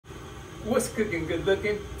What's cooking, good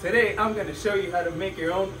looking? Today I'm going to show you how to make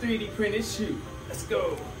your own 3D printed shoe. Let's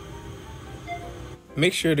go!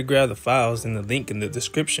 Make sure to grab the files in the link in the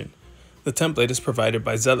description. The template is provided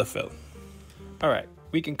by Zellerfeld. Alright,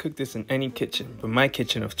 we can cook this in any kitchen, but my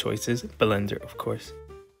kitchen of choice is blender, of course.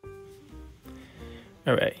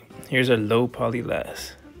 Alright, here's our low poly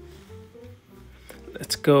last.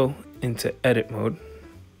 Let's go into edit mode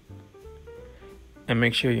and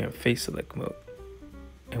make sure you're in face select mode.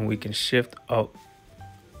 And we can shift out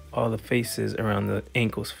all the faces around the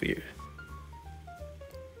ankle sphere.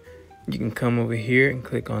 You can come over here and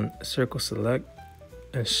click on circle select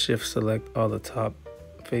and shift select all the top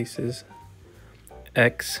faces,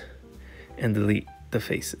 X, and delete the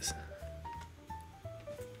faces.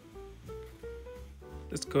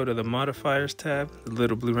 Let's go to the modifiers tab, the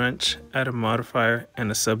little blue wrench, add a modifier and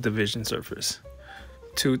a subdivision surface.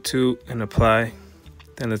 2 and apply.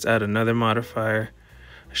 Then let's add another modifier,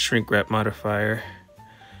 a Shrinkwrap modifier,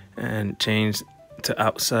 and change to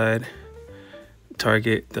outside.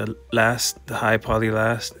 Target the high poly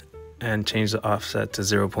last, and change the offset to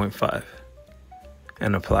 0.5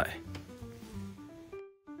 and apply.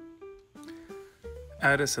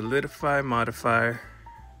 Add a solidify modifier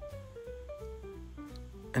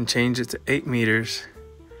and change it to 8 meters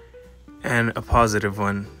and a positive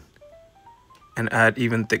one, and add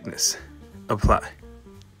even thickness. Apply.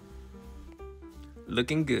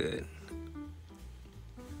 Looking good.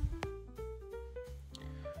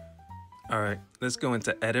 Alright, let's go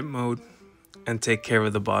into edit mode and take care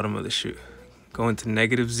of the bottom of the shoe. Go into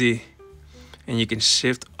 -Z and you can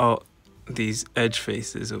shift out these edge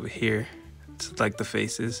faces over here to like the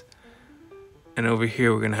faces. And over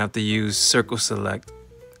here we're gonna have to use circle select.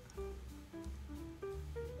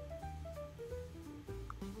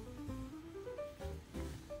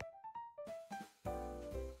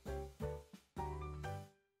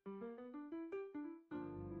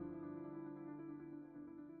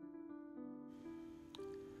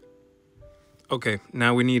 Okay,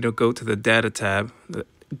 now we need to go to the data tab, the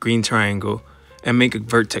green triangle, and make a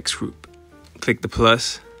vertex group. Click the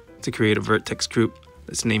plus to create a vertex group.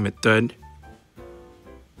 Let's name it thread.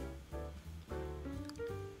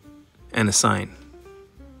 And assign.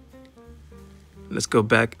 Let's go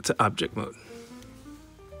back to object mode.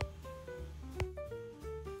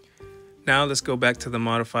 Now let's go back to the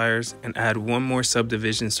modifiers and add one more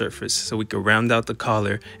subdivision surface so we can round out the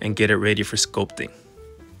collar and get it ready for sculpting.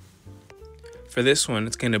 For this one,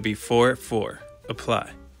 it's going to be 4-4.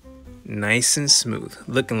 Apply. Nice and smooth.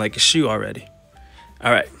 Looking like a shoe already.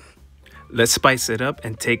 Alright, let's spice it up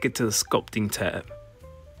and take it to the sculpting tab.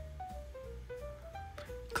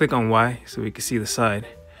 Click on Y so we can see the side.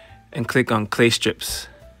 And click on clay strips.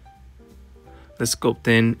 Let's sculpt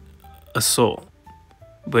in a sole.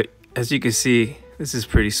 But as you can see, this is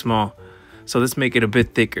pretty small. So let's make it a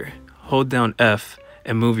bit thicker. Hold down F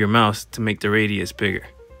and move your mouse to make the radius bigger.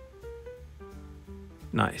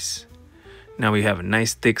 Nice. Now we have a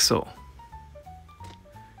nice thick sole.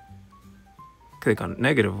 Click on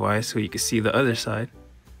 -Y so you can see the other side.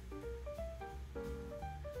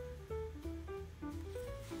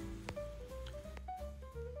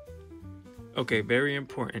 Okay, very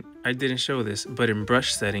important. I didn't show this, but in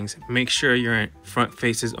brush settings, make sure you're in front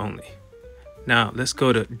faces only. Now let's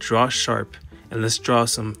go to draw sharp and let's draw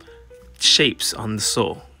some shapes on the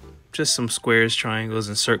sole. Just some squares, triangles,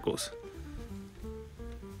 and circles.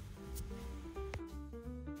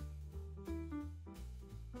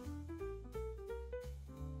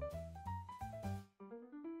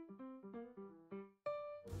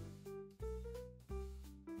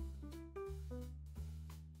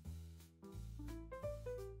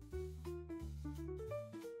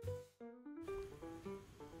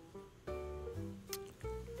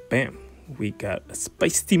 Bam, we got a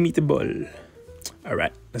spicy meatball. All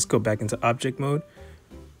right, let's go back into object mode.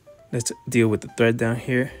 Let's deal with the thread down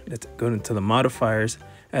here. Let's go into the modifiers,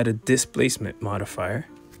 add a displacement modifier,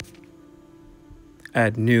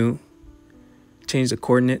 add new, change the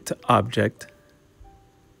coordinate to object,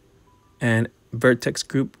 and vertex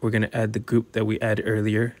group, we're gonna add the group that we added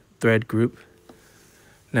earlier, thread group.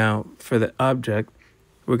 Now for the object,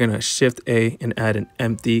 we're gonna shift A and add an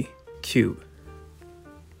empty cube.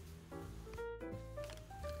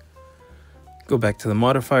 Go back to the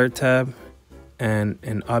modifier tab, and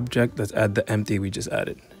in object, let's add the empty we just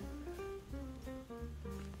added.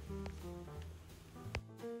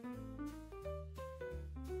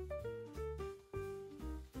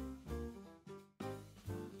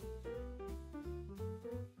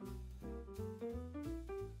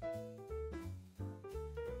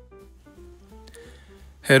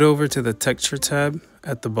 Head over to the texture tab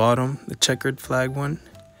at the bottom, the checkered flag one,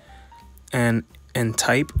 And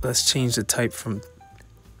type, let's change the type from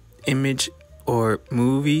image or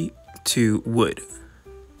movie to wood.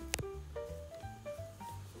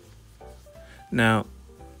 Now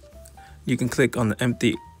you can click on the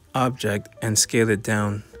empty object and scale it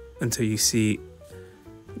down until you see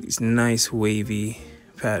these nice wavy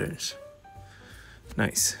patterns.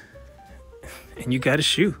 Nice. And you got a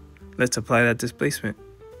shoe. Let's apply that displacement.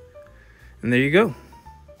 And there you go.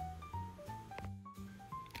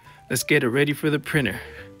 Let's get it ready for the printer.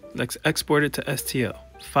 Let's export it to STL.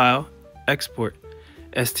 File, export,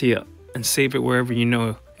 STL, and save it wherever you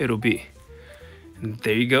know it'll be. And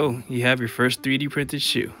there you go. You have your first 3D printed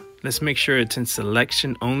shoe. Let's make sure it's in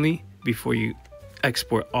selection only before you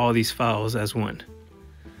export all these files as one.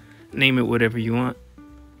 Name it whatever you want,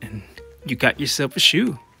 and you got yourself a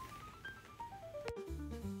shoe.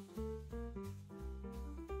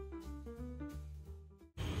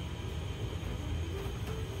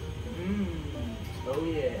 Oh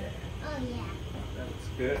yeah. Oh yeah. That's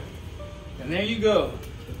good. And there you go,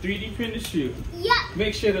 the 3D printed shoe. Yeah.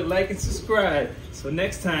 Make sure to like and subscribe so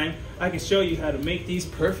next time I can show you how to make these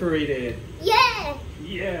perforated. Yeah.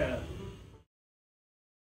 Yeah.